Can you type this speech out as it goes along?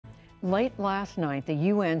Late last night, the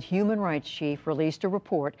UN's human rights chief released a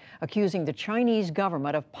report accusing the Chinese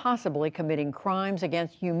government of possibly committing crimes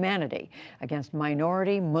against humanity against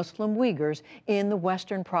minority Muslim Uyghurs in the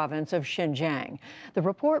western province of Xinjiang. The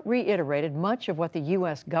report reiterated much of what the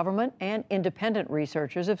U.S. government and independent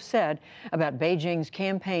researchers have said about Beijing's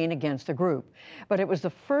campaign against the group. But it was the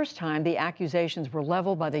first time the accusations were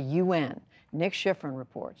leveled by the UN. Nick Schifrin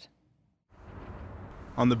reports.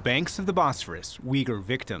 On the banks of the Bosphorus, Uyghur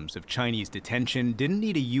victims of Chinese detention didn't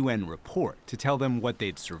need a UN report to tell them what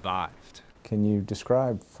they'd survived. Can you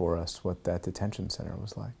describe for us what that detention center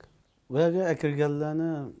was like?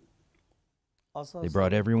 They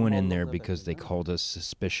brought everyone in there because they called us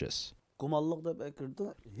suspicious.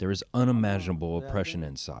 There is unimaginable oppression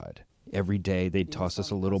inside. Every day they'd toss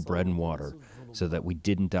us a little bread and water so that we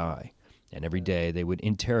didn't die. And every day they would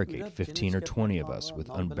interrogate 15 or 20 of us with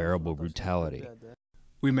unbearable brutality.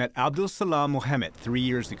 We met Abdul Salam Mohammed 3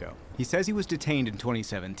 years ago. He says he was detained in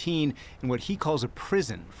 2017 in what he calls a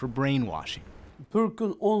prison for brainwashing.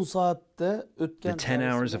 The 10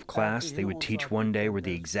 hours of class they would teach one day were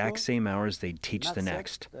the exact same hours they'd teach the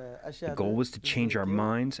next. The goal was to change our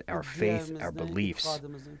minds, our faith, our beliefs.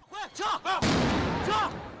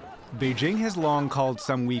 Beijing has long called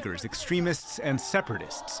some Uyghurs extremists and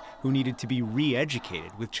separatists who needed to be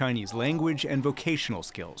re-educated with Chinese language and vocational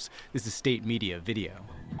skills. This is state media video.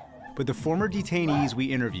 But the former detainees we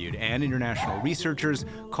interviewed and international researchers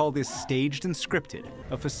call this staged and scripted,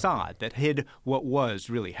 a facade that hid what was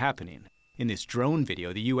really happening. In this drone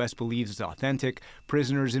video the U.S. believes is authentic,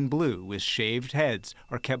 prisoners in blue with shaved heads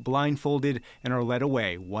are kept blindfolded and are led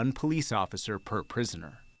away, one police officer per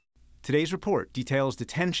prisoner. Today's report details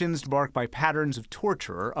detentions marked by patterns of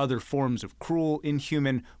torture or other forms of cruel,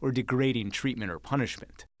 inhuman, or degrading treatment or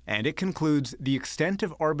punishment. And it concludes the extent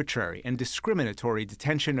of arbitrary and discriminatory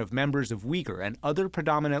detention of members of Uyghur and other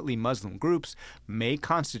predominantly Muslim groups may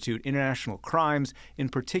constitute international crimes, in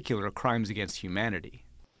particular crimes against humanity.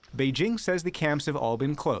 Beijing says the camps have all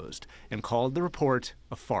been closed and called the report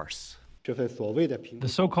a farce. The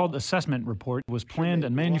so-called assessment report was planned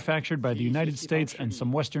and manufactured by the United States and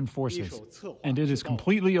some Western forces, and it is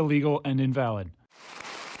completely illegal and invalid.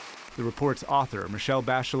 The report's author, Michelle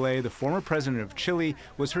Bachelet, the former president of Chile,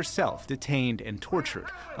 was herself detained and tortured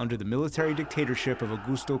under the military dictatorship of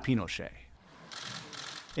Augusto Pinochet.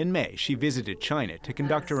 In May, she visited China to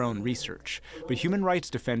conduct her own research, but human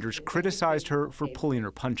rights defenders criticized her for pulling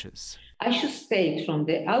her punches. I should state from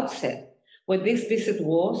the outset what this visit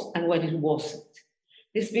was and what it wasn't.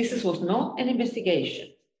 This visit was not an investigation.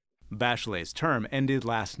 Bachelet's term ended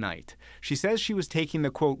last night. She says she was taking the,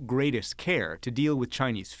 quote, greatest care to deal with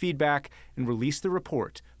Chinese feedback and released the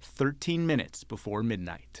report 13 minutes before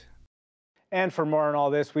midnight. And for more on all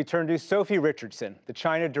this, we turn to Sophie Richardson, the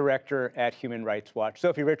China director at Human Rights Watch.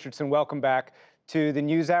 Sophie Richardson, welcome back to the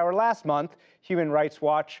NewsHour. Last month, Human Rights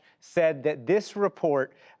Watch said that this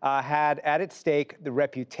report had at its stake the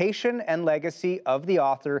reputation and legacy of the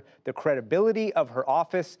author, the credibility of her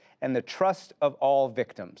office, and the trust of all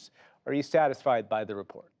victims. Are you satisfied by the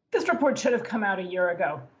report? This report should have come out a year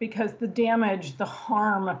ago because the damage, the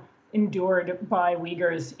harm endured by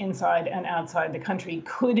Uyghurs inside and outside the country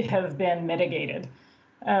could have been mitigated.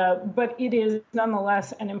 But it is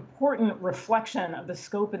nonetheless an important reflection of the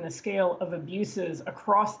scope and the scale of abuses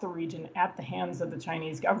across the region at the hands of the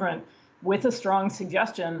Chinese government, with a strong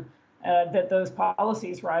suggestion that those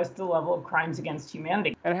policies rise to the level of crimes against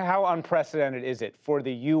humanity. And how unprecedented is it for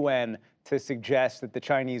the UN to suggest that the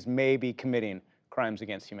Chinese may be committing crimes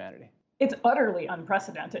against humanity? It's utterly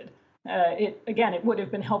unprecedented. It would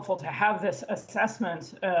have been helpful to have this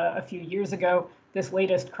assessment a few years ago. This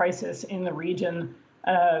latest crisis in the region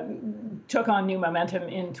took on new momentum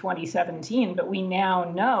in 2017, but we now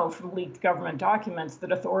know from leaked government documents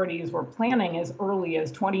that authorities were planning as early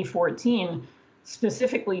as 2014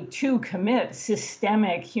 specifically to commit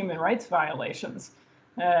systemic human rights violations.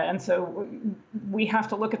 And so we have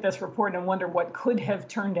to look at this report and wonder what could have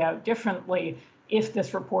turned out differently if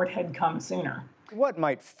this report had come sooner. What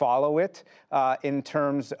might follow it in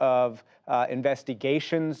terms of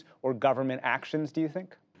investigations or government actions, do you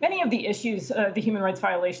think? Many of the issues, the human rights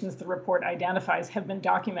violations the report identifies, have been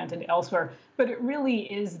documented elsewhere, but it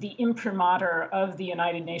really is the imprimatur of the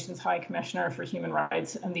United Nations High Commissioner for Human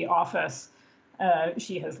Rights and the office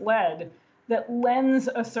she has led that lends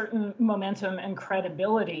a certain momentum and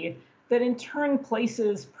credibility that in turn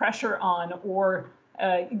places pressure on or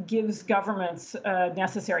gives governments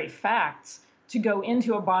necessary facts to go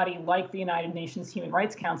into a body like the United Nations Human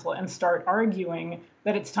Rights Council and start arguing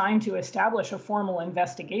that it's time to establish a formal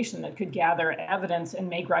investigation that could gather evidence and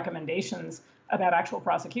make recommendations about actual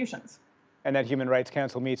prosecutions. And that Human Rights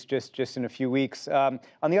Council meets just in a few weeks. On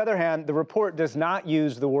the other hand, the report does not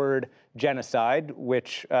use the word genocide,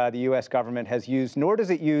 which the U.S. government has used, nor does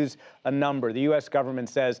it use a number. The U.S. government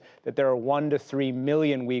says that there are 1 to 3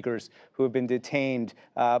 million Uyghurs who have been detained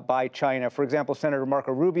by China. For example, Senator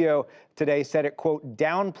Marco Rubio today said it, quote,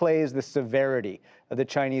 downplays the severity of the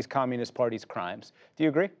Chinese Communist Party's crimes. Do you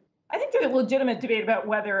agree? I think there's a legitimate debate about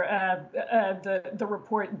whether the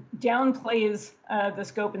report downplays the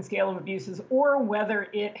scope and scale of abuses or whether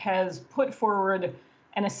it has put forward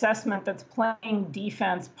an assessment that's playing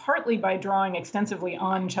defense partly by drawing extensively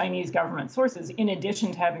on Chinese government sources, in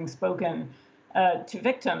addition to having spoken to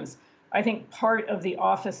victims. I think part of the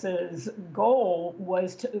office's goal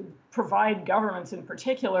was to provide governments in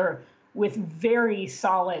particular with very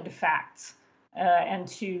solid facts. And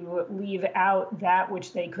to leave out that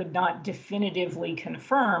which they could not definitively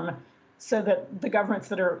confirm, so that the governments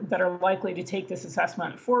that are likely to take this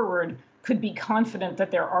assessment forward could be confident that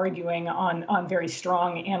they're arguing on very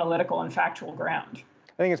strong analytical and factual ground.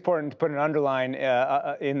 I think it's important to put an underline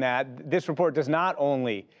in that this report does not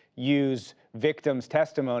only use victims'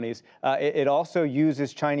 testimonies, it also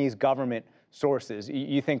uses Chinese government sources.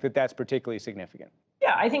 You think that that's particularly significant?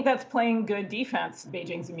 Yeah, I think that's playing good defense.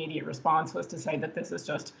 Beijing's immediate response was to say that this is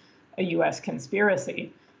just a U.S.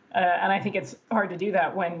 conspiracy. And I think it's hard to do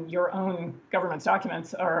that when your own government's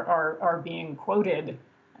documents are being quoted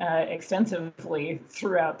extensively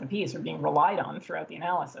throughout the piece, or being relied on throughout the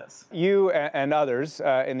analysis. You and others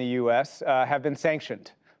in the U.S. Have been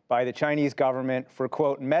sanctioned by the Chinese government for,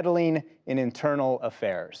 quote, meddling in internal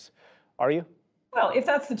affairs. Are you? Well, if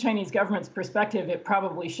that's the Chinese government's perspective, it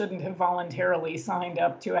probably shouldn't have voluntarily signed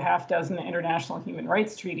up to a half dozen international human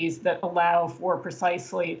rights treaties that allow for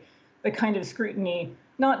precisely the kind of scrutiny,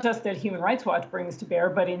 not just that Human Rights Watch brings to bear,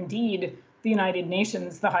 but indeed the United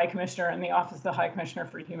Nations, the High Commissioner, and the Office of the High Commissioner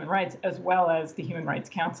for Human Rights, as well as the Human Rights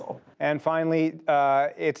Council. And finally,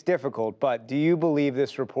 it's difficult, but do you believe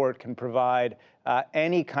this report can provide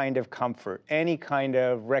any kind of comfort, any kind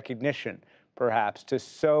of recognition, perhaps, to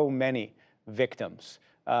so many victims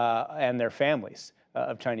and their families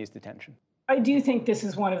of Chinese detention? I do think this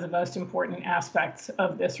is one of the most important aspects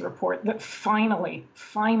of this report, that finally,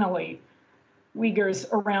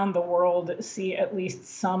 Uyghurs around the world see at least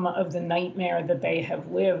some of the nightmare that they have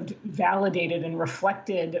lived validated and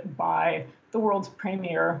reflected by the world's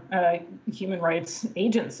premier human rights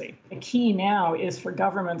agency. The key now is for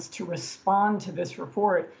governments to respond to this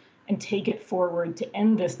report and take it forward to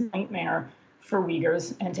end this nightmare for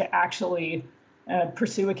Uyghurs, and to actually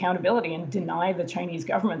pursue accountability and deny the Chinese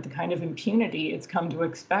government the kind of impunity it's come to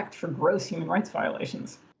expect for gross human rights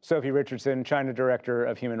violations. Sophie Richardson, China Director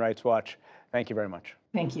of Human Rights Watch, thank you very much.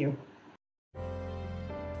 Thank you.